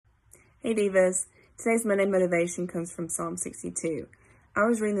Hey Divas, today's Monday motivation comes from Psalm 62. I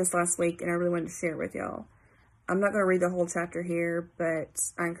was reading this last week and I really wanted to share it with y'all. I'm not going to read the whole chapter here, but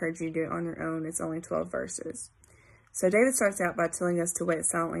I encourage you to do it on your own. It's only 12 verses. So David starts out by telling us to wait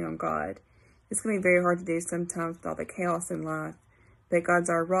silently on God. It's going to be very hard to do sometimes with all the chaos in life, but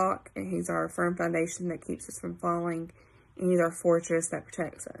God's our rock and He's our firm foundation that keeps us from falling, and He's our fortress that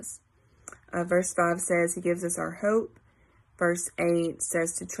protects us. Verse 5 says He gives us our hope. Verse 8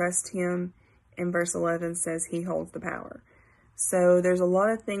 says to trust Him, and verse 11 says He holds the power. So there's a lot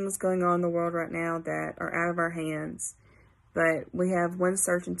of things going on in the world right now that are out of our hands, but we have one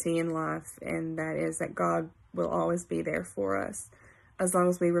certainty in life, and that is that God will always be there for us as long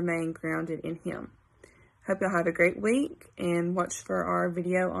as we remain grounded in Him. Hope y'all have a great week, and watch for our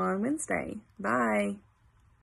video on Wednesday. Bye!